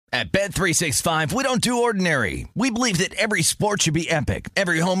At Bet365, we don't do ordinary. We believe that every sport should be epic.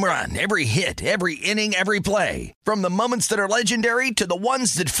 Every home run, every hit, every inning, every play. From the moments that are legendary to the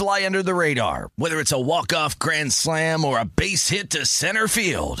ones that fly under the radar. Whether it's a walk-off grand slam or a base hit to center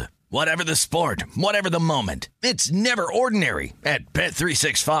field. Whatever the sport, whatever the moment. It's never ordinary at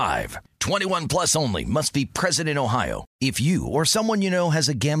Bet365. 21 plus only. Must be present in Ohio. If you or someone you know has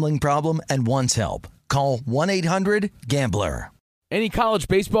a gambling problem and wants help, call 1-800-GAMBLER. Any college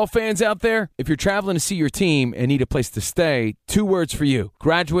baseball fans out there? If you're traveling to see your team and need a place to stay, 2 words for you: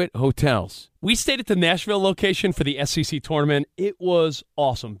 Graduate Hotels. We stayed at the Nashville location for the SEC tournament. It was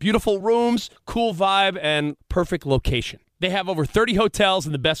awesome. Beautiful rooms, cool vibe, and perfect location. They have over 30 hotels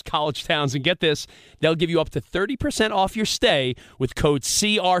in the best college towns, and get this, they'll give you up to 30% off your stay with code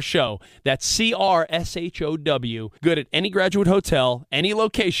CRSHOW. That's CRSHOW. Good at any Graduate Hotel, any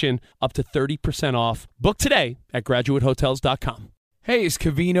location, up to 30% off. Book today at graduatehotels.com. Hey, it's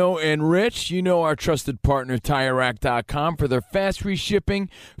Covino and Rich. You know our trusted partner, TireRack.com, for their fast free shipping,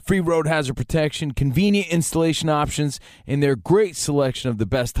 free road hazard protection, convenient installation options, and their great selection of the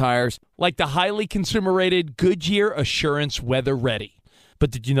best tires, like the highly consumer-rated Goodyear Assurance Weather Ready.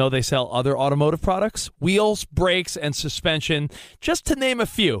 But did you know they sell other automotive products? Wheels, brakes, and suspension, just to name a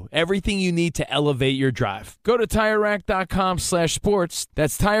few. Everything you need to elevate your drive. Go to TireRack.com/sports.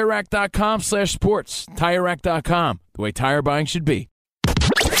 That's TireRack.com/sports. TireRack.com, the way tire buying should be.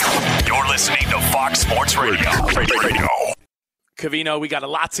 You're listening to Fox Sports Radio. Covino, we got a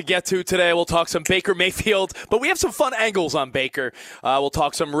lot to get to today. We'll talk some Baker Mayfield, but we have some fun angles on Baker. We'll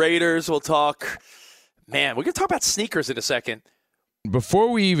talk some Raiders. We're going to talk about sneakers in a second.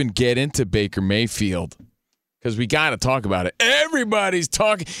 Before we even get into Baker Mayfield, because we got to talk about it. Everybody's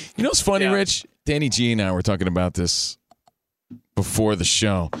talking. You know what's funny, Rich? Danny G and I were talking about this before the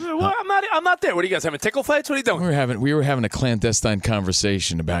show. Well, I'm not there. What are you guys having, tickle fights? What are you doing? We were having a clandestine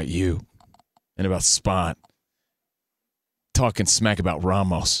conversation about you and about Spot, talking smack about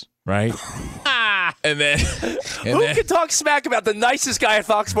Ramos, right? and then who can talk smack about the nicest guy at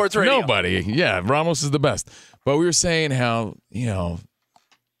Fox Sports Radio? Nobody. Yeah, Ramos is the best. But we were saying how,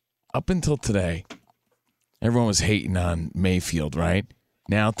 up until today, everyone was hating on Mayfield, right?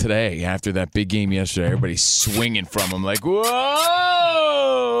 Now today, after that big game yesterday, everybody's swinging from him like,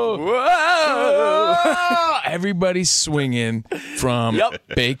 whoa! Whoa! Everybody's swinging from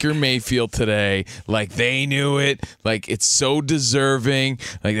Baker Mayfield today like they knew it, like it's so deserving,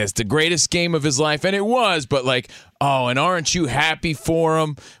 like that's the greatest game of his life, and it was, but like, oh, and aren't you happy for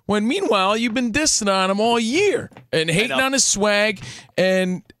him? When meanwhile, you've been dissing on him all year and hating on his swag,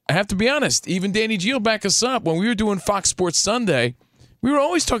 and I have to be honest, even Danny G will back us up. When we were doing Fox Sports Sunday, we were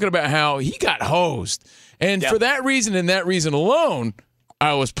always talking about how he got hosed. And for that reason and that reason alone,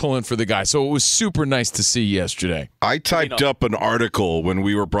 I was pulling for the guy. So it was super nice to see yesterday. I typed up an article when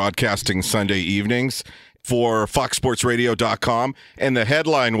we were broadcasting Sunday evenings for FoxSportsRadio.com, and the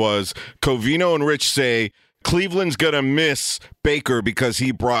headline was, Covino and Rich say Cleveland's going to miss Baker because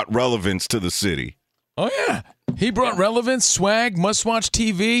he brought relevance to the city. Oh, yeah. He brought relevance, swag, must-watch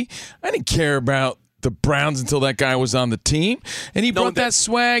TV. I didn't care about the Browns until that guy was on the team, and he brought that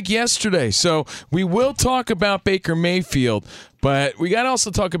swag yesterday. So we will talk about Baker Mayfield, but we got to also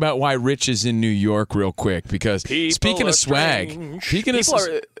talk about why Rich is in New York real quick, because speaking of swag,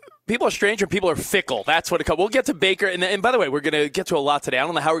 people are strange and people are fickle. That's what it comes. We'll get to Baker, and by the way, we're going to get to a lot today. I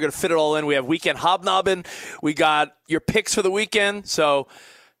don't know how we're going to fit it all in. We have weekend hobnobbing. We got your picks for the weekend. So,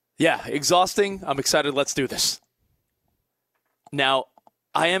 yeah, exhausting. I'm excited. Let's do this. Now,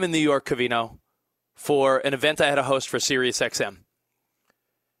 I am in New York, Covino, for an event I had to host for SiriusXM.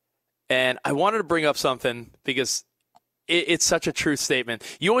 And I wanted to bring up something because it's such a true statement.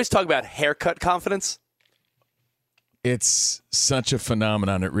 You always talk about haircut confidence. It's such a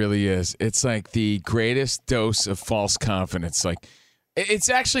phenomenon. It really is. It's like the greatest dose of false confidence. Like it's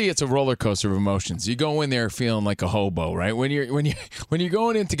a roller coaster of emotions. You go in there feeling like a hobo, right? When you're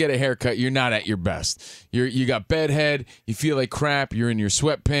going in to get a haircut, you're not at your best. You got bedhead. You feel like crap. You're in your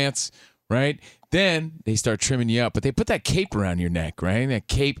sweatpants, right? Then they start trimming you up, but they put that cape around your neck, right? And that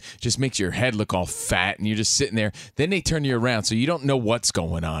cape just makes your head look all fat, and you're just sitting there. Then they turn you around, so you don't know what's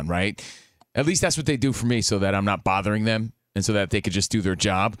going on, right? At least that's what they do for me, so that I'm not bothering them and so that they could just do their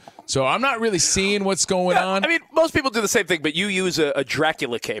job. So I'm not really seeing what's going on. I mean, most people do the same thing, but you use a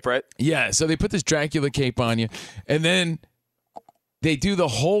Dracula cape, right? Yeah, so they put this Dracula cape on you, and then they do the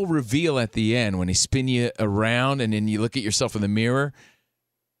whole reveal at the end when they spin you around, and then you look at yourself in the mirror.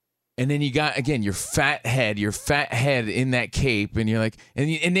 And then you got, again, your fat head in that cape, and you're like,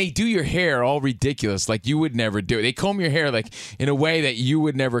 and they do your hair all ridiculous, like you would never do it. They comb your hair like in a way that you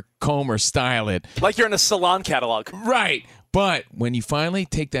would never comb or style it. Like you're in a salon catalog. Right. But when you finally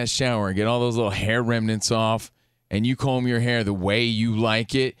take that shower and get all those little hair remnants off, and you comb your hair the way you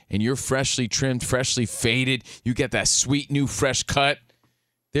like it, and you're freshly trimmed, freshly faded, you get that sweet new fresh cut,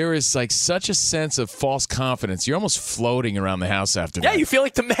 there is like such a sense of false confidence. You're almost floating around the house after that. Yeah, you feel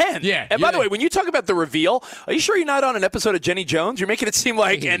like the man. Yeah. And by the way, when you talk about the reveal, are you sure you're not on an episode of Jenny Jones? You're making it seem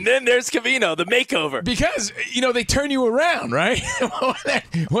like, and then there's Covino, the makeover. Because, they turn you around, right?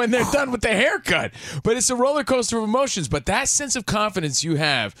 when they're done with the haircut. But it's a roller coaster of emotions. But that sense of confidence you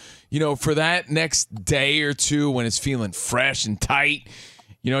have, for that next day or two when it's feeling fresh and tight,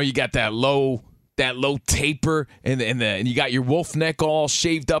 you got that low taper and you got your wolf neck all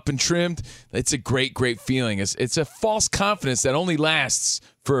shaved up and trimmed. It's a great, great feeling. It's a false confidence that only lasts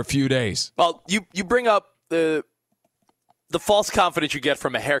for a few days. Well, you bring up the false confidence you get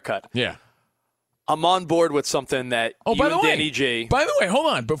from a haircut. Yeah. I'm on board with something that Danny G. By the way, hold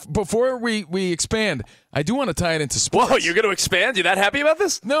on. Before we expand, I do want to tie it into sports. Whoa, you're going to expand? You that happy about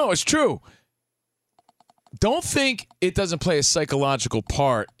this? No, it's true. Don't think it doesn't play a psychological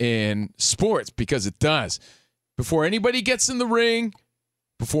part in sports, because it does. Before anybody gets in the ring,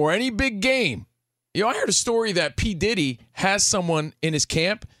 before any big game, I heard a story that P. Diddy has someone in his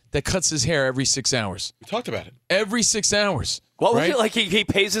camp that cuts his hair every 6 hours. We talked about it. Every 6 hours. Well, right? like he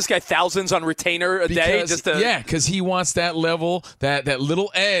pays this guy thousands on retainer a day just to... Yeah, because he wants that level, that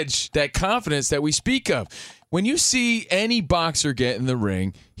little edge, that confidence that we speak of. When you see any boxer get in the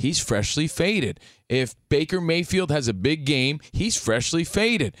ring, he's freshly faded. If Baker Mayfield has a big game, he's freshly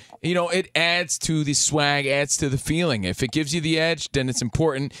faded. It adds to the swag, adds to the feeling. If it gives you the edge, then it's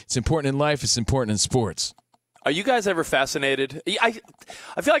important. It's important in life. It's important in sports. Are you guys ever fascinated? I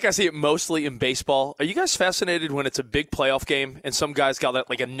feel like I see it mostly in baseball. Are you guys fascinated when it's a big playoff game and some guy's got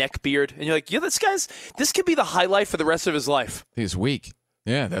like a neck beard and you're like, this could be the highlight for the rest of his life? He's weak.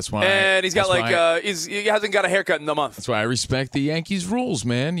 Yeah, that's why. And he's got he hasn't got a haircut in a month. That's why I respect the Yankees rules,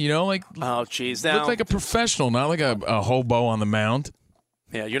 man. Oh, geez, look like a professional, not like a hobo on the mound.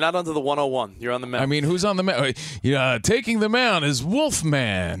 Yeah, you're not under the 101. You're on the mound. I mean, who's on the mound? Taking the mound is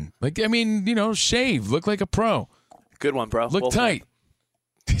Wolfman. Shave, look like a pro. Good one, bro. Look Wolfman. tight.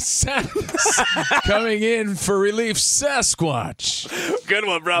 Coming in for relief, Sasquatch. Good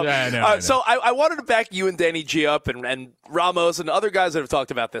one, bro. Yeah, I know. So I wanted to back you and Danny G up and Ramos and other guys that have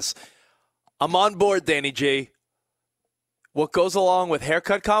talked about this. I'm on board, Danny G. What goes along with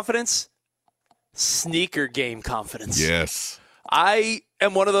haircut confidence? Sneaker game confidence. Yes. I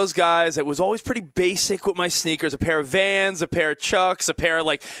am one of those guys that was always pretty basic with my sneakers. A pair of Vans, a pair of Chucks, a pair of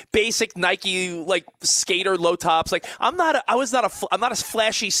basic Nike skater low tops. I'm not a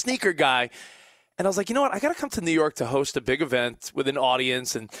flashy sneaker guy. And I was like, you know what? I got to come to New York to host a big event with an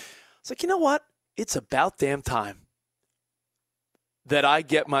audience. And I was like, you know what? It's about damn time that I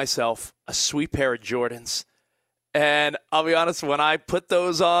get myself a sweet pair of Jordans. And I'll be honest, when I put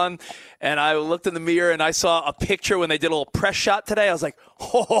those on and I looked in the mirror and I saw a picture when they did a little press shot today, I was like,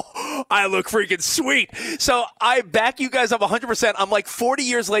 oh, I look freaking sweet. So I back you guys up 100%. I'm 40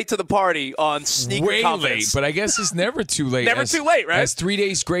 years late to the party on sneaker confidence. Way late, but I guess it's never too late. Never too late, right? As 3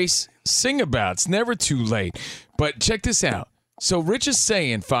 Days Grace sing about. It's never too late. But check this out. So Rich is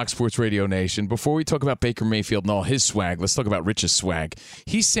saying, Fox Sports Radio Nation, before we talk about Baker Mayfield and all his swag, let's talk about Rich's swag.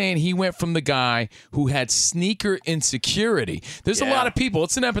 He's saying he went from the guy who had sneaker insecurity. There's a lot of people.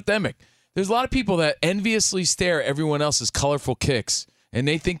 It's an epidemic. There's a lot of people that enviously stare at everyone else's colorful kicks, and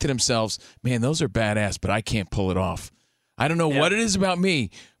they think to themselves, man, those are badass, but I can't pull it off. I don't know what it is about me,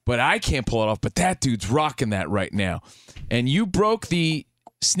 but I can't pull it off. But that dude's rocking that right now. And you broke the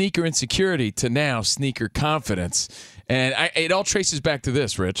sneaker insecurity to now sneaker confidence. And it all traces back to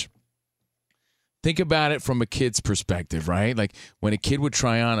this, Rich. Think about it from a kid's perspective, right? Like when a kid would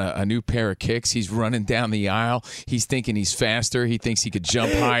try on a new pair of kicks, he's running down the aisle. He's thinking he's faster. He thinks he could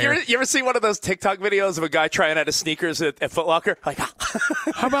jump higher. You ever see one of those TikTok videos of a guy trying out his sneakers at Foot Locker?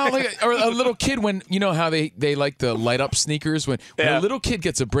 How about or a little kid when, how they like the light up sneakers? When a little kid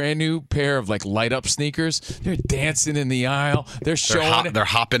gets a brand new pair of light up sneakers, they're dancing in the aisle. They're showing. They're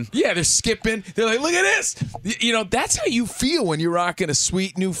hopping. Yeah, they're skipping. They're like, look at this. That's how you feel when you're rocking a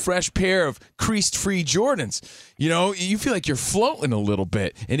sweet new fresh pair of creased-free Jordans. You feel like you're floating a little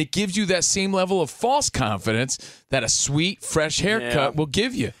bit, and it gives you that same level of false confidence that a sweet, fresh haircut will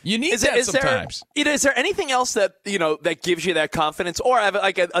give you. You need that sometimes. Is there anything else that that gives you that confidence? Or I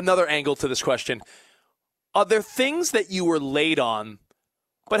have another angle to this question. Are there things that you were late on,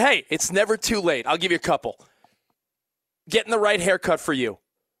 but hey, it's never too late? I'll give you a couple. Getting the right haircut for you.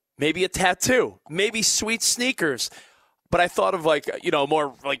 Maybe a tattoo. Maybe sweet sneakers. But I thought of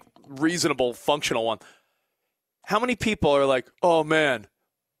more reasonable, functional one. How many people are like, oh man,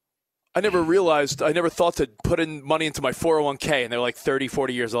 I never thought to put in money into my 401k, and they're like 30,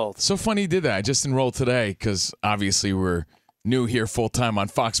 40 years old. So funny you did that. I just enrolled today because obviously we're new here full time on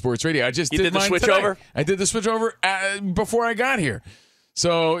Fox Sports Radio. I just did the mine switch today. over? I did the switch over before I got here.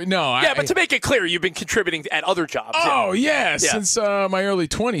 So, no. Yeah, but to make it clear, you've been contributing at other jobs. Oh, yeah, since my early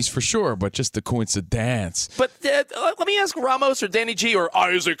 20s for sure, but just the coincidence. But let me ask Ramos or Danny G or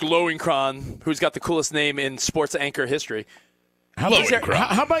Isaac Lowenkron, who's got the coolest name in sports anchor history. How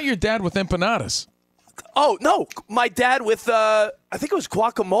about your dad with empanadas? Oh, no. My dad with, I think it was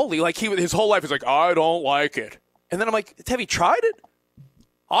guacamole. Like, his whole life was like, I don't like it. And then I'm like, have you tried it?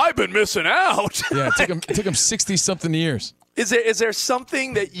 I've been missing out. Yeah, it took him 60-something years. Is there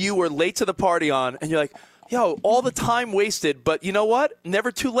something that you were late to the party on, and you're like, yo, all the time wasted, but you know what?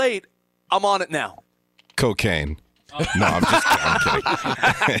 Never too late. I'm on it now. Cocaine. No, I'm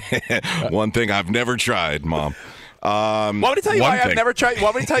kidding. One thing I've never tried, Mom. Want me to tell you why I've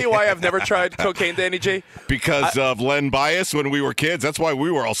never tried cocaine, Danny G? Because of Len Bias when we were kids. That's why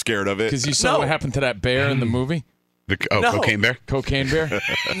we were all scared of it. Because you saw what happened to that bear in the movie? No. Cocaine Bear? Cocaine Bear?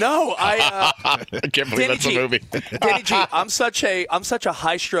 No, I can't believe that's a movie. Danny G, I'm such a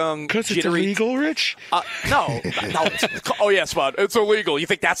high-strung, Because it's jittery. illegal, Rich? No. Oh yeah, Spot. It's illegal. You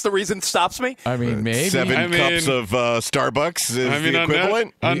think that's the reason it stops me? I mean, maybe. 7 cups of Starbucks is the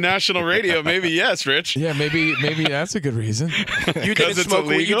equivalent. On national radio, maybe yes, Rich. Yeah, maybe that's a good reason. You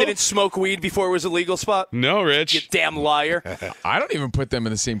didn't smoke weed before it was illegal, Spot? No, Rich. You damn liar. I don't even put them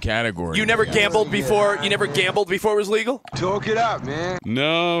in the same category. You never gambled before it was legal? Talk it up, man.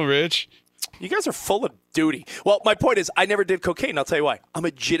 No, Rich. You guys are full of duty. Well, my point is, I never did cocaine. I'll tell you why. I'm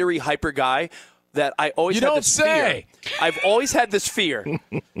a jittery, hyper guy that I always You had don't this say. fear. I've always had this fear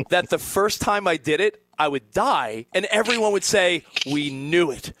that the first time I did it, I would die, and everyone would say, "We knew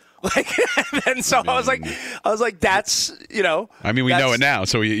it." Like, and so I was like, that's, you know. I mean, we know it now,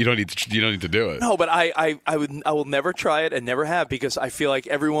 so you don't need to do it. No, but I will never try it and never have, because I feel like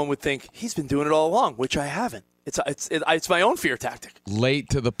everyone would think he's been doing it all along, which I haven't. It's my own fear tactic. Late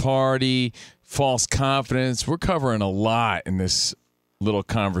to the party, false confidence. We're covering a lot in this little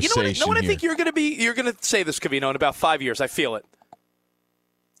conversation. You know what I think you're going to say this, Covino, in about 5 years. I feel it.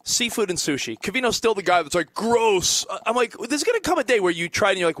 Seafood and sushi. Covino's still the guy that's like, gross. I'm like, there's going to come a day where you try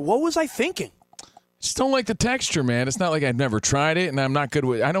it and you're like, what was I thinking? Just don't like the texture, man. It's not like I've never tried it, and I'm not good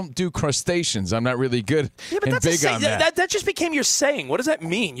with. I don't do crustaceans. I'm not really good and big on that. That just became your saying. What does that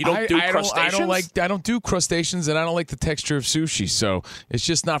mean? You don't do crustaceans? I don't do crustaceans, and I don't like the texture of sushi. So it's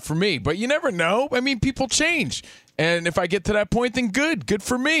just not for me. But you never know. I mean, people change, and if I get to that point, then good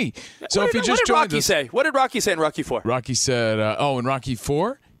for me. So if you just joined Rocky say? What did Rocky say in Rocky 4? Rocky said, in Rocky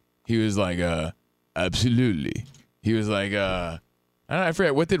 4, he was like, absolutely. He was like, I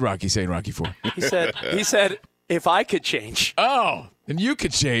forget. What did Rocky say in Rocky 4? He said, if I could change. Oh, and you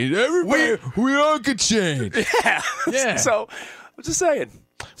could change. Everybody, we all could change. Yeah. So I'm just saying.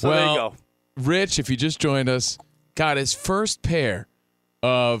 So there you go. Rich, if you just joined us, got his first pair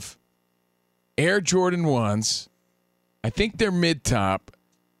of Air Jordan 1s. I think they're mid-top.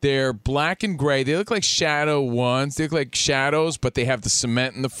 They're black and gray. They look like shadow ones. They look like shadows, but they have the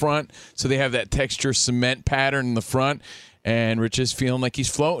cement in the front. So they have that texture cement pattern in the front. And Rich is feeling like he's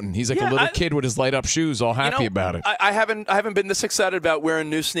floating. He's like a little kid with his light-up shoes, all happy about it. I haven't been this excited about wearing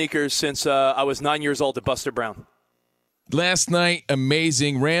new sneakers since I was 9 years old at Buster Brown. Last night,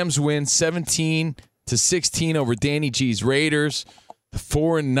 amazing. Rams win 17-16 over Danny G's Raiders. The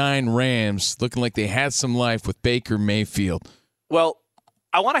 4-9 Rams looking like they had some life with Baker Mayfield. Well,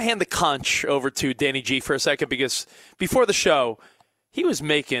 I want to hand the conch over to Danny G for a second, because before the show, he was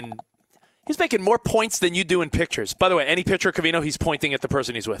making more points than you do in pictures. By the way, any picture of Covino, he's pointing at the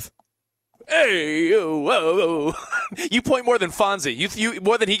person he's with. Hey, whoa. You point more than Fonzie. You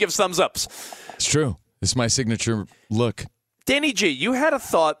more than he gives thumbs ups. It's true. This is my signature look. Danny G, you had a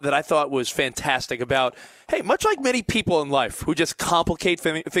thought that I thought was fantastic about, hey, much like many people in life who just complicate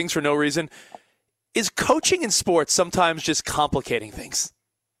things for no reason, is coaching in sports sometimes just complicating things?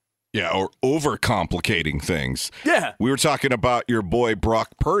 Yeah, or overcomplicating things. Yeah. We were talking about your boy Brock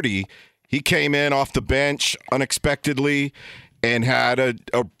Purdy. He came in off the bench unexpectedly and had a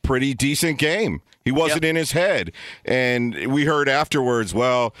pretty decent game. He wasn't in his head. And we heard afterwards,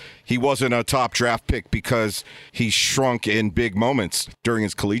 well, he wasn't a top draft pick because he shrunk in big moments during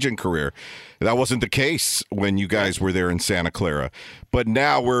his collegiate career. That wasn't the case when you guys were there in Santa Clara. But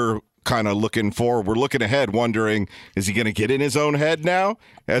now we're kind of looking forward. We're looking ahead, wondering, is he going to get in his own head now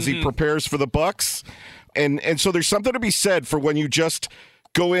as he prepares for the Bucs? And so there's something to be said for when you just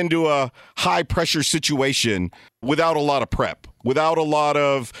go into a high-pressure situation without a lot of prep, without a lot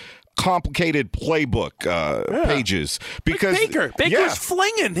of complicated playbook pages because Baker was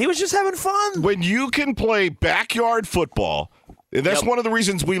flinging. He was just having fun. When you can play backyard football, that's one of the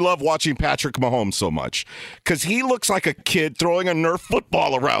reasons we love watching Patrick Mahomes so much, because he looks like a kid throwing a Nerf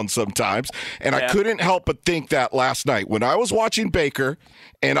football around sometimes. And I couldn't help but think that last night when I was watching Baker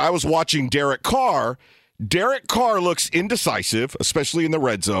and I was watching Derek Carr looks indecisive, especially in the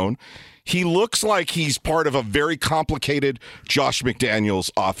red zone. He looks like he's part of a very complicated Josh McDaniels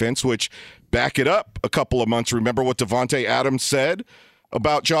offense, which, back it up a couple of months, remember what Devontae Adams said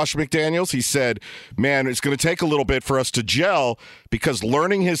about Josh McDaniels? He said, man, it's going to take a little bit for us to gel because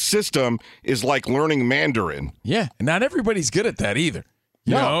learning his system is like learning Mandarin. Yeah, and not everybody's good at that either.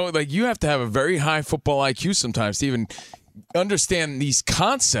 You know, like you have to have a very high football IQ sometimes to even understand these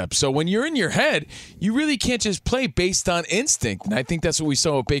concepts. So when you're in your head, you really can't just play based on instinct. And I think that's what we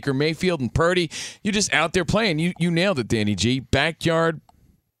saw with Baker Mayfield and Purdy. You're just out there playing. You nailed it, Danny G. Backyard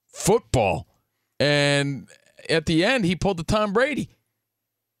football. And at the end, he pulled the Tom Brady.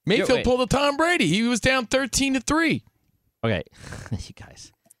 Mayfield pulled the Tom Brady. He was down 13-3. Okay, you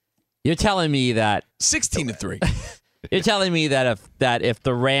guys. You're telling me that 16-3. You're telling me that if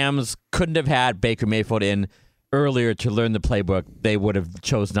the Rams couldn't have had Baker Mayfield in earlier to learn the playbook, they would have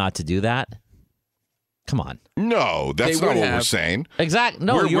chose not to do that? Come on. No, that's not what we're saying. Exactly.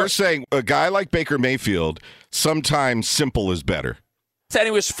 No, we're saying a guy like Baker Mayfield, sometimes simple is better. And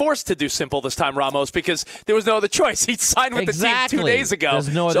he was forced to do simple this time, Ramos, because there was no other choice. He signed with the team 2 days ago. There's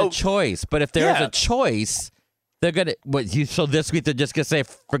no other choice. But if there's a choice, they're going to... So this week they're just going to say,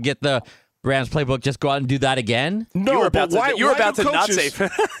 forget the Rams playbook, just go out and do that again? No, you were about to not say.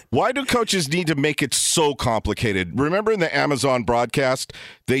 Why do coaches need to make it so complicated? Remember in the Amazon broadcast,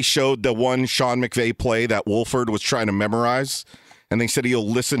 they showed the one Sean McVay play that Wolford was trying to memorize? And they said he'll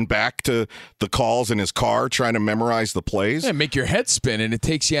listen back to the calls in his car trying to memorize the plays. Yeah, make your head spin, and it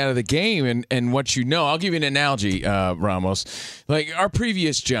takes you out of the game and what you know. I'll give you an analogy, Ramos. Like our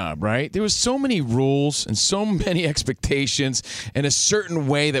previous job, right? There was so many rules and so many expectations and a certain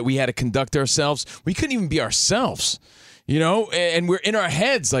way that we had to conduct ourselves. We couldn't even be ourselves. You know, and we're in our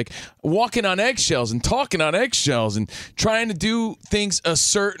heads, like walking on eggshells and talking on eggshells and trying to do things a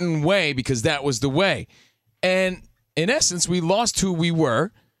certain way because that was the way. And in essence, we lost who we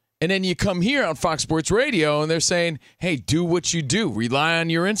were, and then you come here on Fox Sports Radio, and they're saying, hey, do what you do. Rely on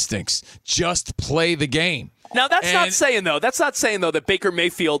your instincts. Just play the game. Now, that's not saying, though, that Baker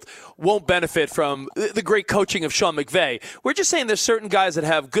Mayfield won't benefit from the great coaching of Sean McVay. We're just saying there's certain guys that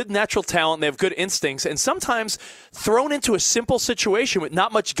have good natural talent, they have good instincts, and sometimes thrown into a simple situation with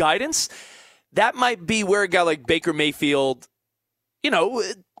not much guidance, that might be where a guy like Baker Mayfield,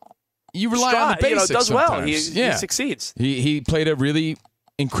 you rely on the basics does sometimes. Well. He succeeds. He played a really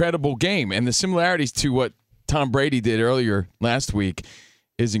incredible game, and the similarities to what Tom Brady did earlier last week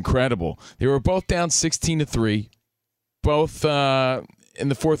is incredible. They were both down 16-3, both in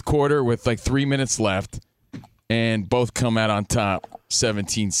the fourth quarter with like 3 minutes left, and both come out on top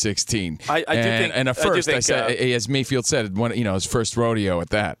 17-16. I said, as Mayfield said, his first rodeo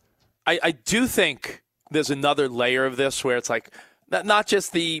at that. I do think there's another layer of this where it's like not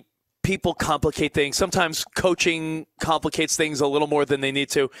just the people complicate things. Sometimes coaching complicates things a little more than they need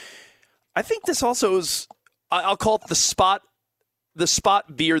to. I think this also is, I'll call it the spot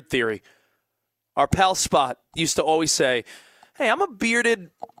beard theory. Our pal Spot used to always say, hey, I'm a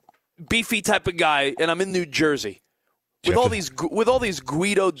bearded, beefy type of guy, and I'm in New Jersey with all these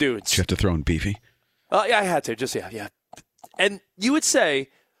Guido dudes. Did you have to throw in beefy? Yeah, I had to. Just, yeah. And you would say,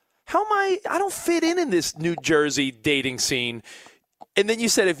 how am I don't fit in this New Jersey dating scene. And then you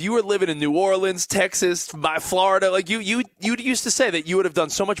said if you were living in New Orleans, Texas, Florida, like you used to say that you would have done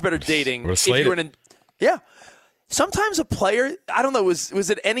so much better dating if you were in. Yeah. Sometimes a player, I don't know, was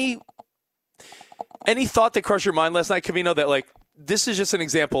it any thought that crossed your mind last night, Covino, that like this is just an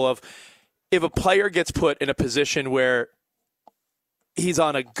example of if a player gets put in a position where he's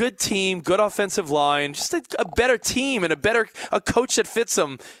on a good team, good offensive line, just a better team and a coach that fits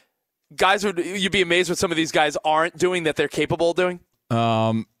them. Guys, you'd be amazed what some of these guys aren't doing that they're capable of doing.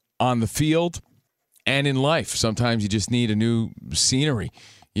 On the field and in life, sometimes you just need a new scenery,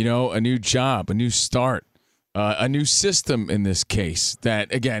 a new job, a new start, a new system in this case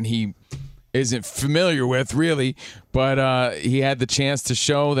that, again, he isn't familiar with really, but he had the chance to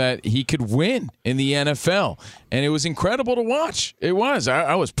show that he could win in the NFL, and it was incredible to watch. It was.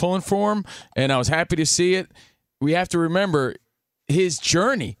 I was pulling for him, and I was happy to see it. We have to remember his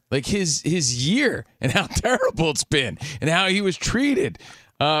journey, like his year, and how terrible it's been, and how he was treated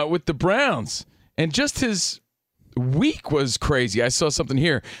with the Browns, and just his week was crazy. I saw something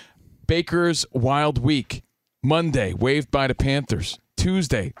here: Baker's wild week, Monday waived by the Panthers,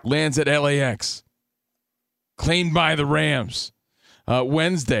 Tuesday, lands at LAX. Claimed by the Rams.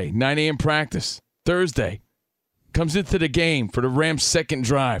 Wednesday, 9 a.m. practice. Thursday, comes into the game for the Rams' second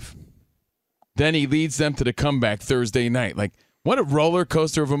drive. Then he leads them to the comeback Thursday night. Like, what a roller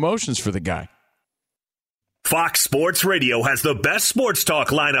coaster of emotions for the guy. Fox Sports Radio has the best sports talk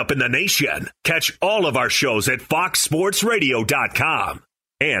lineup in the nation. Catch all of our shows at foxsportsradio.com.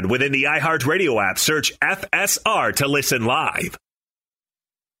 And within the iHeartRadio app, search FSR to listen live.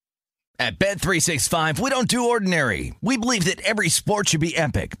 At Bet365, we don't do ordinary. We believe that every sport should be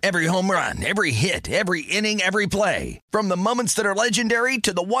epic. Every home run, every hit, every inning, every play. From the moments that are legendary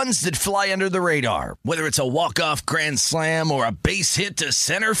to the ones that fly under the radar. Whether it's a walk-off grand slam or a base hit to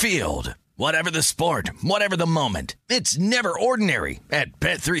center field. Whatever the sport, whatever the moment. It's never ordinary at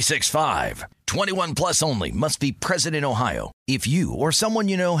Bet365. 21 plus only. Must be present in Ohio. If you or someone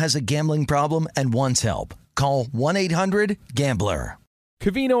you know has a gambling problem and wants help, call 1-800-GAMBLER.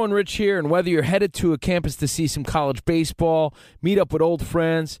 Covino and Rich here, and whether you're headed to a campus to see some college baseball, meet up with old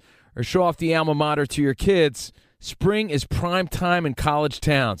friends, or show off the alma mater to your kids, spring is prime time in college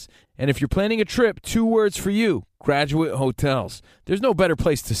towns. And if you're planning a trip, 2 words for you: Graduate Hotels. There's no better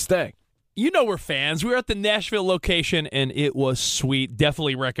place to stay. You know we're fans. We were at the Nashville location, and it was sweet.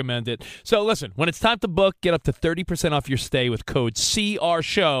 Definitely recommend it. So listen, when it's time to book, get up to 30% off your stay with code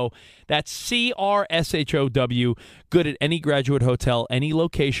CRSHOW. That's CRSHOW. Good at any Graduate Hotel, any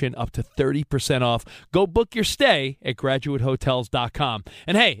location, up to 30% off. Go book your stay at graduatehotels.com.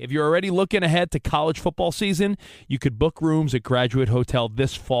 And hey, if you're already looking ahead to college football season, you could book rooms at Graduate Hotel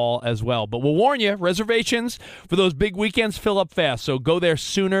this fall as well. But we'll warn you, reservations for those big weekends fill up fast, so go there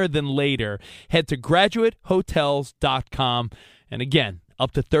sooner than later. Head to graduatehotels.com. And again,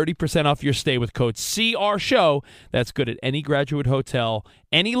 up to 30% off your stay with code CRSHOW. That's good at any Graduate Hotel,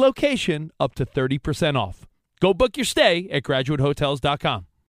 any location, up to 30% off. Go book your stay at graduatehotels.com.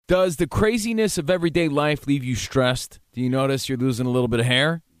 Does the craziness of everyday life leave you stressed? Do you notice you're losing a little bit of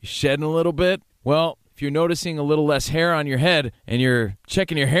hair? You're shedding a little bit? Well, if you're noticing a little less hair on your head and you're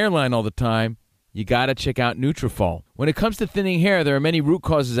checking your hairline all the time, you got to check out Nutrafol. When it comes to thinning hair, there are many root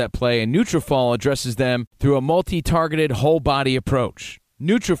causes at play, and Nutrafol addresses them through a multi-targeted whole-body approach.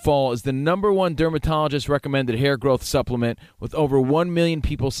 Nutrafol is the #1 dermatologist-recommended hair growth supplement, with over 1 million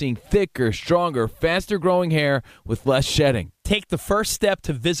people seeing thicker, stronger, faster-growing hair with less shedding. Take the first step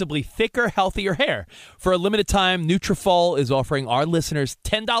to visibly thicker, healthier hair. For a limited time, Nutrafol is offering our listeners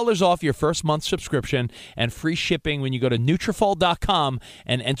 $10 off your first month subscription and free shipping when you go to Nutrafol.com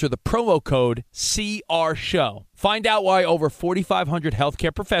and enter the promo code CRSHOW. Find out why over 4,500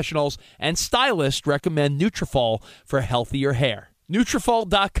 healthcare professionals and stylists recommend Nutrafol for healthier hair.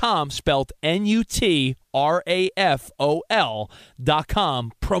 Nutrafol.com, spelled Nutrafol.com,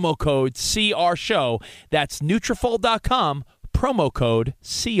 promo code CRSHOW. That's Nutrafol.com, promo code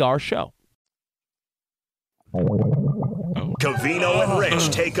CRSHOW. Covino and Rich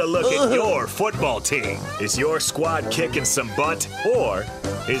take a look at your football team. Is your squad kicking some butt, or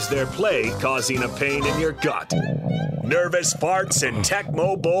is their play causing a pain in your gut? Nervous farts and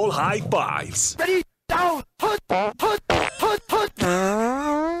Tecmo Bowl high fives.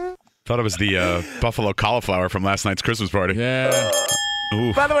 Thought it was the buffalo cauliflower from last night's Christmas party. Yeah.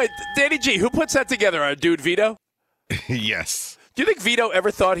 Ooh. By the way, Danny G, who puts that together? Our dude Vito? Yes. Do you think Vito ever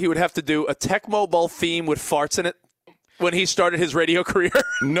thought he would have to do a Tecmo Bowl theme with farts in it when he started his radio career?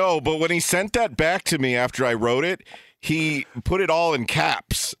 No, but when he sent that back to me after I wrote it, he put it all in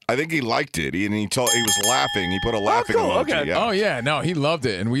caps. I think he liked it, and he was laughing. He put a laughing cool. emoji. Okay. Yeah. Oh, yeah. No, he loved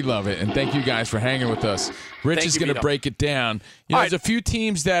it, and we love it. And thank you guys for hanging with us. Rich Thank is you, going to Vito. break it down. You know, All there's a few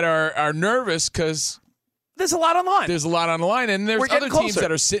teams that are nervous because There's a lot on the line. there's a lot on the line, and there's We're other getting teams closer.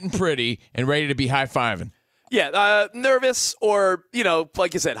 that are sitting pretty and ready to be high-fiving. Yeah, nervous or,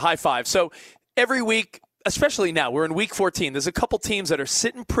 like you said, high five. So every week, especially now, we're in week 14. There's a couple teams that are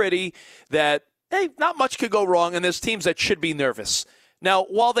sitting pretty that, hey, not much could go wrong, and there's teams that should be nervous. Now,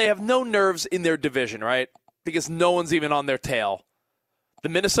 while they have no nerves in their division, right, because no one's even on their tail, the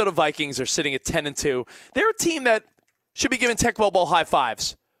Minnesota Vikings are sitting at 10-2. They're a team that should be given Tecmo Bowl high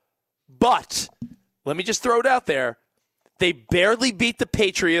fives. But let me just throw it out there. They barely beat the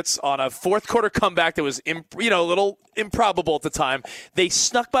Patriots on a fourth-quarter comeback that was, a little improbable at the time. They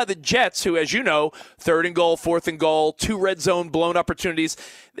snuck by the Jets, who, as you know, 3rd and goal, 4th and goal, 2 red zone blown opportunities.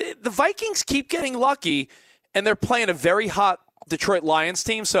 The Vikings keep getting lucky, and they're playing a very hot Detroit Lions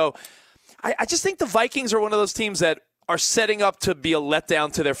team. So I just think the Vikings are one of those teams that are setting up to be a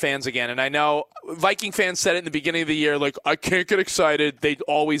letdown to their fans again. And I know Viking fans said it in the beginning of the year, like, I can't get excited. They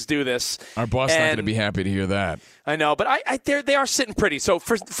always do this. Our boss not going to be happy to hear that. I know, but they are sitting pretty. So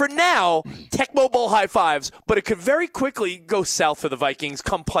for now, Tecmo Bowl high fives, but it could very quickly go south for the Vikings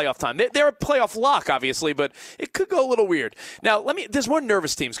come playoff time. They're a playoff lock, obviously, but it could go a little weird. Now, there's more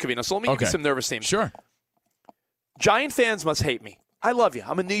nervous teams, Covino, so let me give you some nervous teams. Sure. Giant fans must hate me. I love you.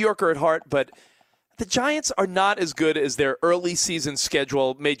 I'm a New Yorker at heart, but the Giants are not as good as their early season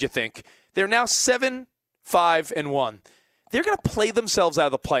schedule made you think. They're now 7-5-1. They're going to play themselves out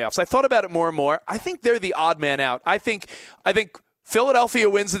of the playoffs. I thought about it more and more. I think they're the odd man out. I think Philadelphia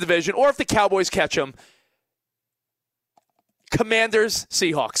wins the division, or if the Cowboys catch them, Commanders,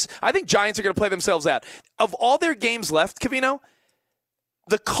 Seahawks. I think Giants are going to play themselves out. Of all their games left, Covino,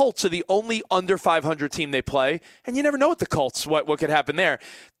 the Colts are the only under 500 team they play, and you never know with the Colts what could happen there.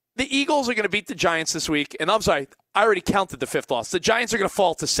 The Eagles are going to beat the Giants this week, and I'm sorry, I already counted the fifth loss. The Giants are going to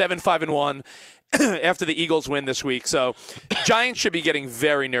fall to 7-5-1 after the Eagles win this week. So Giants should be getting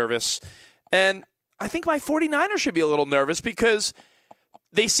very nervous. And I think my 49ers should be a little nervous because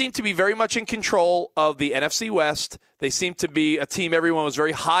they seem to be very much in control of the NFC West. They seem to be a team everyone was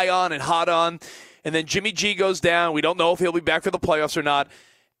very high on and hot on. And then Jimmy G goes down. We don't know if he'll be back for the playoffs or not.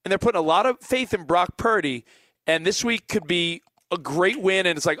 And they're putting a lot of faith in Brock Purdy. And this week could be a great win.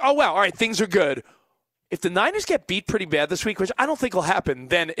 And it's like, oh, wow, all right, things are good. If the Niners get beat pretty bad this week, which I don't think will happen,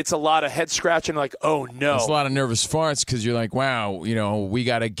 then it's a lot of head scratching like, oh, no. It's a lot of nervous farts because you're like, wow, we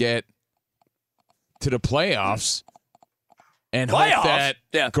got to get to the playoffs and hope that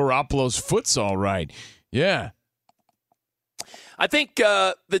Garoppolo's foot's all right. Yeah. I think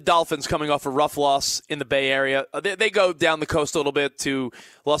the Dolphins, coming off a rough loss in the Bay Area, they go down the coast a little bit to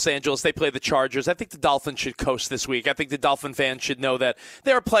Los Angeles. They play the Chargers. I think the Dolphins should coast this week. I think the Dolphin fans should know that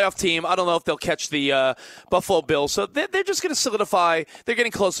they're a playoff team. I don't know if they'll catch the Buffalo Bills. So they're just going to solidify. They're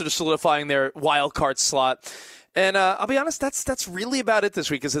getting closer to solidifying their wild card slot. And I'll be honest, that's really about it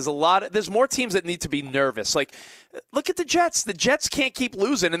this week. Because there's more teams that need to be nervous. Like, look at the Jets. The Jets can't keep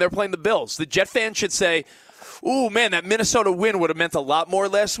losing, and they're playing the Bills. The Jet fans should say, ooh, man, that Minnesota win would have meant a lot more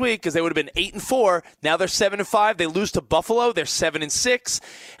last week because they would have been 8-4. Now they're 7-5. They lose to Buffalo. They're 7-6.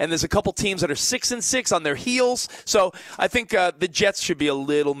 And there's a couple teams that are 6-6 on their heels. So I think the Jets should be a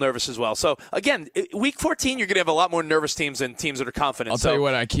little nervous as well. So, again, week 14, you're going to have a lot more nervous teams than teams that are confident. I'll tell you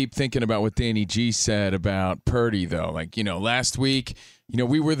what, I keep thinking about what Danny G said about Purdy, though. Like, last week,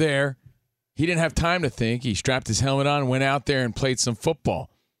 we were there. He didn't have time to think. He strapped his helmet on, went out there, and played some football.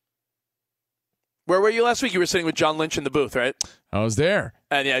 Where were you last week? You were sitting with John Lynch in the booth, right? I was there.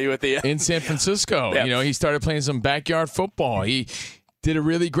 And you were at the in San Francisco. Yeah. He started playing some backyard football. He did a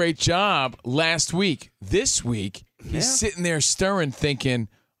really great job last week. This week, he's sitting there stirring, thinking,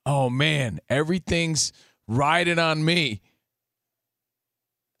 "Oh man, everything's riding on me."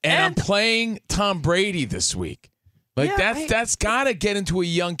 And I'm playing Tom Brady this week. Like that's got to get into a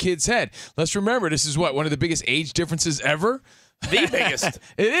young kid's head. Let's remember, this is one of the biggest age differences ever. The biggest.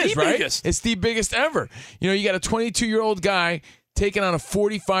 It is, right? Biggest. It's the biggest ever. You got a 22-year-old guy taking on a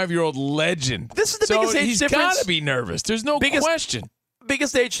 45-year-old legend. This is the biggest age he's difference. He's got to be nervous. There's no question.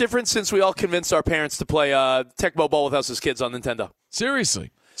 Biggest age difference since we all convinced our parents to play Tecmo Bowl with us as kids on Nintendo.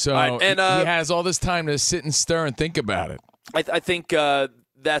 Seriously. So right, and, he has all this time to sit and stir and think about it. I think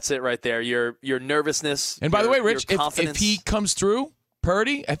that's it right there. Your nervousness. And by the way, Rich, if he comes through,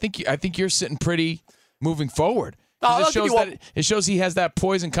 Purdy, I think you're sitting pretty moving forward. It shows he has that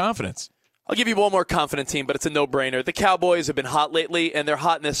poise and confidence. I'll give you one more confident team, but it's a no-brainer. The Cowboys have been hot lately, and their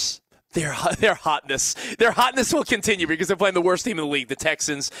hotness will continue because they're playing the worst team in the league, the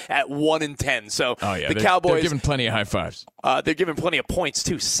Texans, at 1-10. So the Cowboys, they're giving plenty of high fives. They're giving plenty of points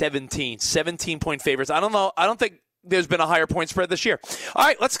too. 17-point favorites. I don't know. I don't think there's been a higher point spread this year. All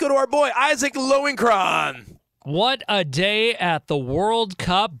right, let's go to our boy Isaac Lowenkron. What a day at the World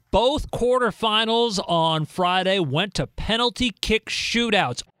Cup. Both quarterfinals on Friday went to penalty kick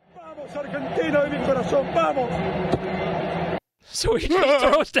shootouts. Vamos, Argentina, mi corazón, vamos. So he just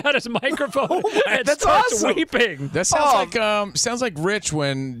throws down his microphone and starts awesome. Weeping. That sounds like Rich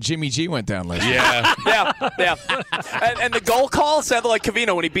when Jimmy G went down last night. Yeah. And the goal call sounded like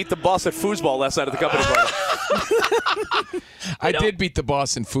Covino when he beat the boss at foosball last night at the company party. I did beat the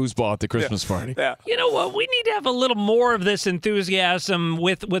boss in foosball at the Christmas party. Yeah. You know what? We need to have a little more of this enthusiasm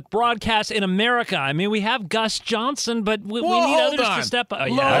with broadcasts in America. I mean, we have Gus Johnson, but we need others to step up. I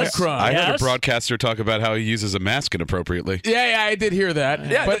heard a broadcaster talk about how he uses a mask inappropriately. Yeah, I did hear that.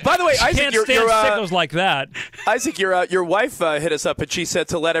 Yeah, but by the way, Isaac, can't stand sickos like that. Isaac, your wife hit us up, and she said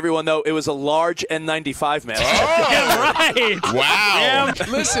to let everyone know it was a large N95 mask. Yeah, right. Wow.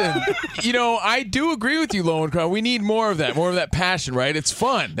 Listen, I do agree with you, Lowenkron. We need more of that passion, right? It's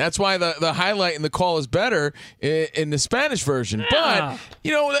fun. That's why the highlight in the call is better in the Spanish version. Yeah.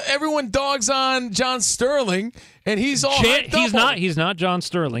 But, everyone dogs on John Sterling, and he's all He's not John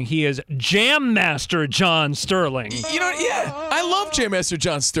Sterling. He is Jam Master John Sterling. I love Jam Master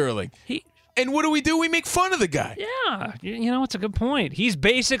John Sterling. And what do? We make fun of the guy. Yeah, it's a good point. He's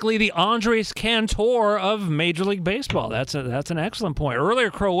basically the Andres Cantor of Major League Baseball. That's an excellent point.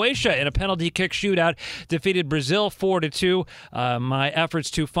 Earlier, Croatia in a penalty kick shootout defeated Brazil 4-2. My efforts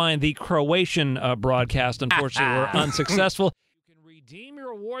to find the Croatian broadcast, unfortunately, were unsuccessful. You can redeem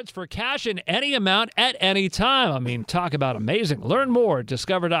your awards for cash in any amount at any time. I mean, talk about amazing. Learn more at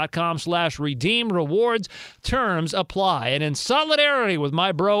discover.com/redeem rewards. Terms apply. And in solidarity with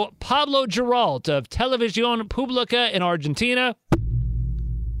my bro Pablo Giralt of Televisión Pública in Argentina.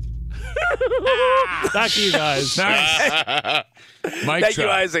 Back to you guys. Nice. Thank you,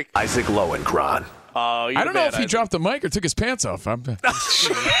 Isaac. Isaac Lowenkron. Oh, I don't know if he dropped the mic or took his pants off.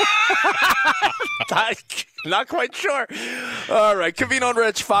 Not quite sure. All right, Covino and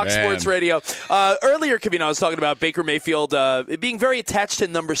Rich, Fox Sports Radio. Earlier, Covino, I was talking about Baker Mayfield being very attached to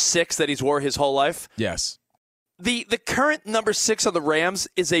number 6 that he's wore his whole life. Yes. The current number 6 on the Rams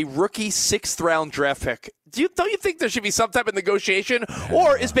is a rookie 6th-round draft pick. Don't you think there should be some type of negotiation?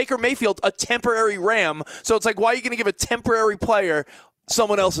 Or is Baker Mayfield a temporary Ram? So it's like, why are you going to give a temporary player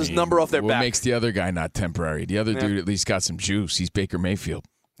someone else's number off their back? What makes the other guy not temporary? The other dude at least got some juice. He's Baker Mayfield.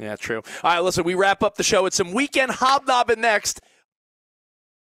 Yeah, true. All right, listen, we wrap up the show with some weekend hobnobbing next.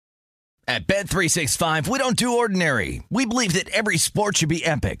 At Bet365, we don't do ordinary. We believe that every sport should be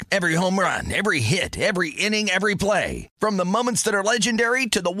epic. Every home run, every hit, every inning, every play. From the moments that are legendary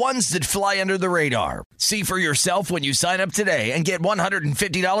to the ones that fly under the radar. See for yourself when you sign up today and get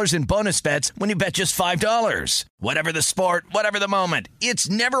 $150 in bonus bets when you bet just $5. Whatever the sport, whatever the moment, it's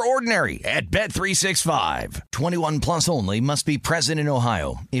never ordinary at Bet365. 21 plus only. Must be present in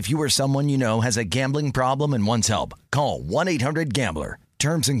Ohio. If you or someone you know has a gambling problem and wants help, call 1-800-GAMBLER.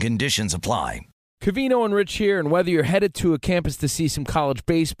 Terms and conditions apply. Covino and Rich here, and whether you're headed to a campus to see some college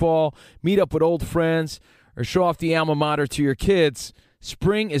baseball, meet up with old friends, or show off the alma mater to your kids,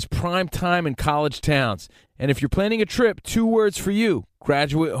 spring is prime time in college towns. And if you're planning a trip, 2 words for you: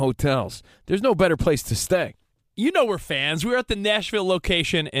 Graduate Hotels. There's no better place to stay. You know we're fans. We were at the Nashville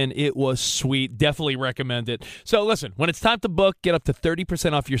location, and it was sweet. Definitely recommend it. So listen, when it's time to book, get up to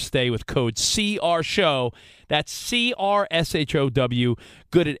 30% off your stay with code CRSHOW. That's CRSHOW.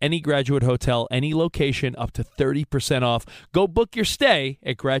 Good at any Graduate Hotel, any location, up to 30% off. Go book your stay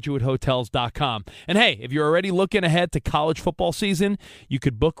at graduatehotels.com. And hey, if you're already looking ahead to college football season, you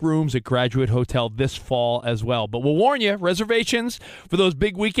could book rooms at Graduate Hotel this fall as well. But we'll warn you, reservations for those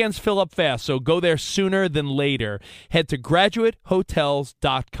big weekends fill up fast, so go there sooner than later. Head to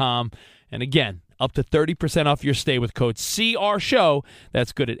graduatehotels.com. And again, up to 30% off your stay with code CRSHOW.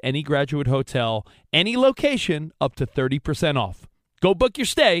 That's good at any Graduate Hotel, any location, up to 30% off. Go book your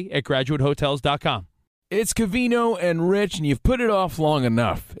stay at graduatehotels.com. It's Covino and Rich, and you've put it off long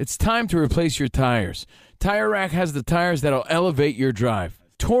enough. It's time to replace your tires. Tire Rack has the tires that'll elevate your drive.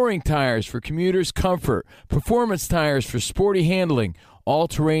 Touring tires for commuters' comfort, performance tires for sporty handling,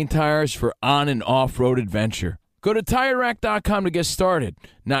 all-terrain tires for on- and off-road adventure. Go to TireRack.com to get started.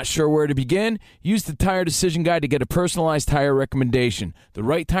 Not sure where to begin? Use the Tire Decision Guide to get a personalized tire recommendation. The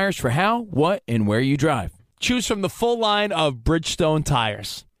right tires for how, what, and where you drive. Choose from the full line of Bridgestone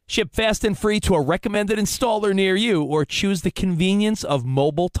tires. Ship fast and free to a recommended installer near you, or choose the convenience of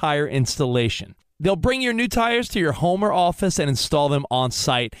mobile tire installation. They'll bring your new tires to your home or office and install them on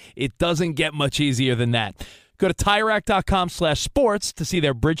site. It doesn't get much easier than that. Go to TireRack.com/sports to see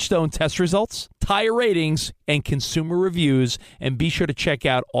their Bridgestone test results, tire ratings, and consumer reviews, and be sure to check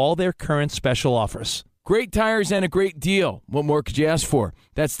out all their current special offers. Great tires and a great deal. What more could you ask for?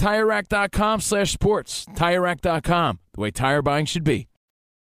 That's TireRack.com/sports. TireRack.com, the way tire buying should be.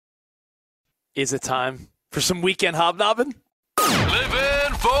 Is it time for some weekend hobnobbing?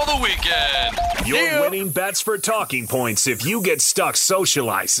 Living for the weekend. You're winning bets for talking points if you get stuck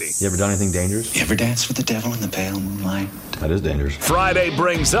socializing. You ever done anything dangerous? You ever danced with the devil in the pale moonlight? That is dangerous. Friday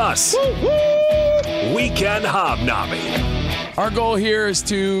brings us weekend hobnobbing. Our goal here is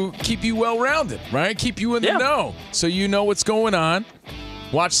to keep you well-rounded, right? Keep you in the know so you know what's going on.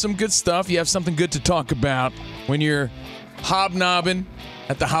 Watch some good stuff. You have something good to talk about when you're hobnobbing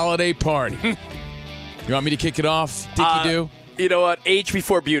at the holiday party. You want me to kick it off? Dicky do? You know what? Age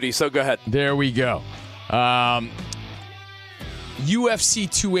before beauty, so go ahead. There we go. UFC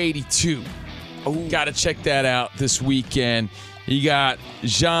 282. Got to check that out this weekend. You got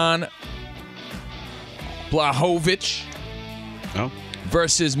Jan Blachowicz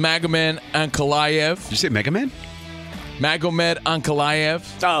versus Magomed Ankalaev. Did you say Megaman? Magomed Ankalaev.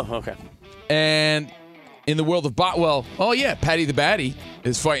 Oh, okay. And in the world of Paddy the Baddy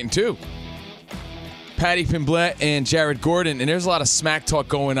is fighting too. Paddy Pimblett and Jared Gordon, and there's a lot of smack talk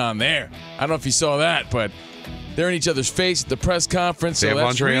going on there. I don't know if you saw that, but they're in each other's face at the press conference. They have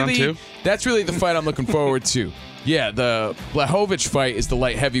Andre on too? That's really the fight I'm looking forward to. Yeah, the Blachowicz fight is the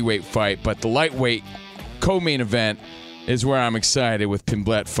light heavyweight fight, but the lightweight co-main event is where I'm excited with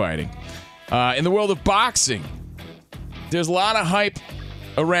Pimblett fighting. In the world of boxing, there's a lot of hype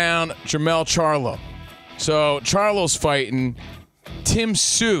around Jermell Charlo. So Charlo's fighting Tim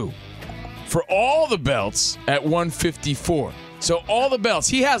Tszyu for all the belts at 154. So all the belts.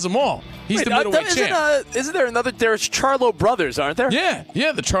 He has them all. He's the middleweight champ. Isn't there another? There's Charlo brothers, aren't there? Yeah,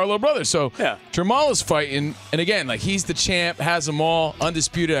 the Charlo brothers. So Jermall is fighting, and again, like he's the champ, has them all,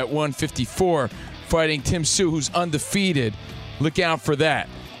 undisputed at 154, fighting Tim Tszyu, who's undefeated. Look out for that.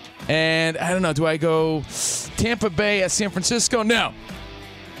 And I don't know, do I go Tampa Bay at San Francisco? No.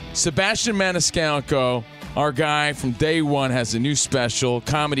 Sebastian Maniscalco, our guy from day one, has a new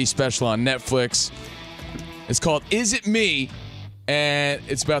comedy special on Netflix. It's called Is It Me? And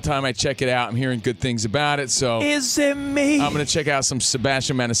it's about time I check it out. I'm hearing good things about it. So Is It Me? I'm going to check out some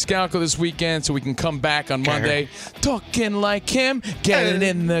Sebastian Maniscalco this weekend so we can come back on Monday talking like him, getting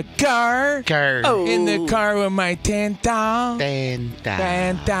in the car. In the car with my Tanta.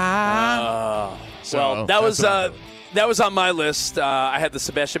 Well, that was on my list. I had the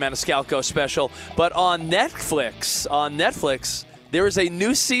Sebastian Maniscalco special. But on Netflix, there is a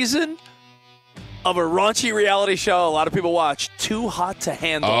new season of a raunchy reality show a lot of people watch, Too Hot to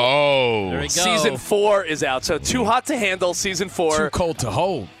Handle. Oh. There we go. Season 4 is out. So Too Hot to Handle, Season 4. Too cold to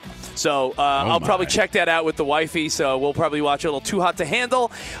hold. So I'll probably check that out with the wifey, so we'll probably watch a little Too Hot to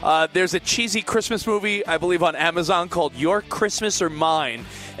Handle. There's a cheesy Christmas movie, I believe, on Amazon called Your Christmas or Mine.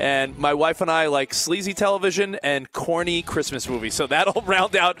 And my wife and I like sleazy television and corny Christmas movies. So that'll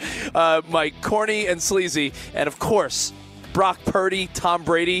round out my corny and sleazy. And, of course, Brock Purdy, Tom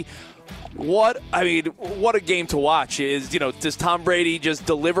Brady. What a game to watch. Does Tom Brady just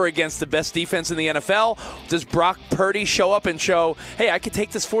deliver against the best defense in the NFL? Does Brock Purdy show up and show, hey, I could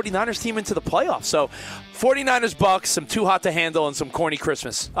take this 49ers team into the playoffs? So 49ers Bucks, some Too Hot to Handle, and some corny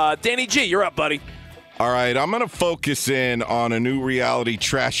Christmas. Danny G, you're up, buddy. All right, I'm going to focus in on a new reality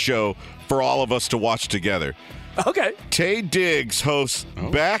trash show for all of us to watch together. Okay. Taye Diggs hosts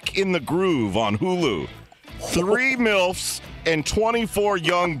Back in the Groove on Hulu. 3 MILFs and 24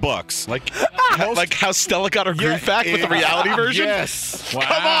 young bucks. Like how Stella got her groove back with the reality version? Yes. Wow.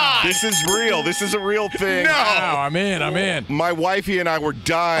 Come on. This is real. This is a real thing. No. Wow, I'm in. My wifey and I were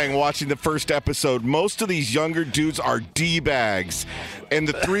dying watching the first episode. Most of these younger dudes are D-bags. And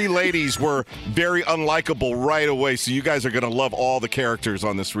the 3 ladies were very unlikable right away. So you guys are going to love all the characters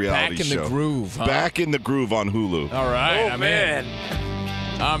on this reality show. Back in the Groove, huh? Back in the Groove on Hulu. All right, I'm in.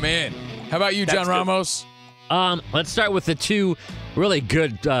 I'm in. How about you, John Ramos? Let's start with the 2 really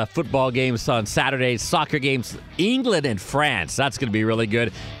good football games on Saturday. Soccer games, England and France. That's going to be really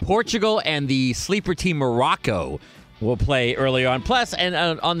good. Portugal and the sleeper team Morocco will play earlier on. Plus, and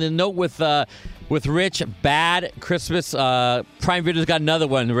on the note with Rich, Bad Christmas, Prime Video's got another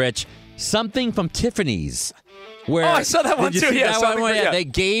one, Rich. Something from Tiffany's. Where, I saw that one too. Yeah, they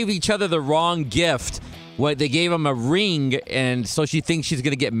gave each other the wrong gift. They gave him a ring, and so she thinks she's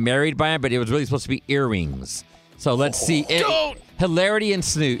going to get married by him, but it was really supposed to be earrings. So let's see. Hilarity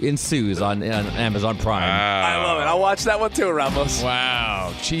ensues on Amazon Prime. I love it. I'll watch that one too, Ramos.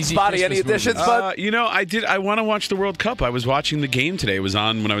 Wow. Cheesy Spotty, any Christmas additions, movies. bud? I want to watch the World Cup. I was watching the game today. It was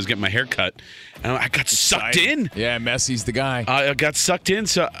on when I was getting my hair cut. And I got sucked in. Yeah, Messi's the guy. I got sucked in,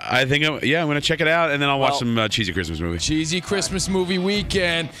 so I think I'm going to check it out, and then I'll watch some cheesy Christmas movie. Cheesy Christmas movie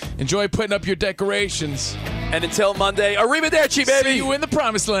weekend. Enjoy putting up your decorations. And until Monday, arrivederci, baby. See you in the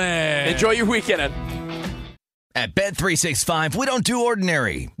promised land. Enjoy your weekend. At Bet365, we don't do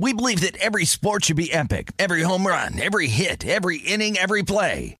ordinary. We believe that every sport should be epic. Every home run, every hit, every inning, every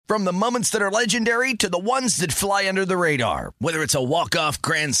play. From the moments that are legendary to the ones that fly under the radar. Whether it's a walk-off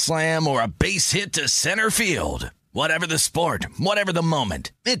grand slam or a base hit to center field. Whatever the sport, whatever the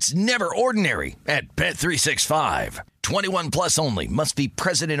moment. It's never ordinary at Bet365. 21 plus only. Must be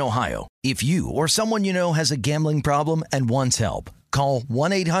present in Ohio. If you or someone you know has a gambling problem and wants help, call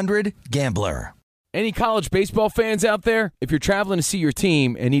 1-800-GAMBLER. Any college baseball fans out there? If you're traveling to see your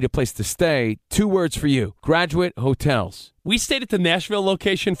team and need a place to stay, 2 words for you: Graduate Hotels. We stayed at the Nashville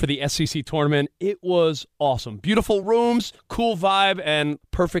location for the SEC tournament. It was awesome. Beautiful rooms, cool vibe, and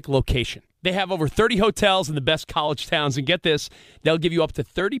perfect location. They have over 30 hotels in the best college towns. And get this, they'll give you up to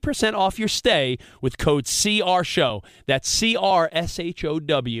 30% off your stay with code CRSHOW. That's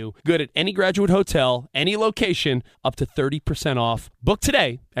CRSHOW. Good at any Graduate Hotel, any location, up to 30% off. Book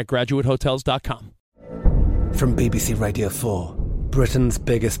today at graduatehotels.com. From BBC Radio 4, Britain's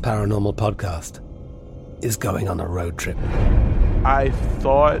biggest paranormal podcast is going on a road trip. I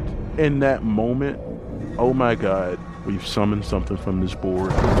thought in that moment, oh my God, we've summoned something from this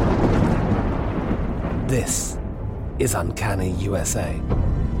board. This is Uncanny USA.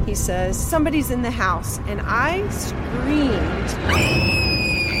 He says, somebody's in the house, and I screamed.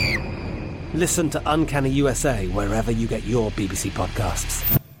 Listen to Uncanny USA wherever you get your BBC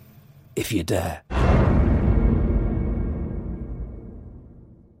podcasts, if you dare.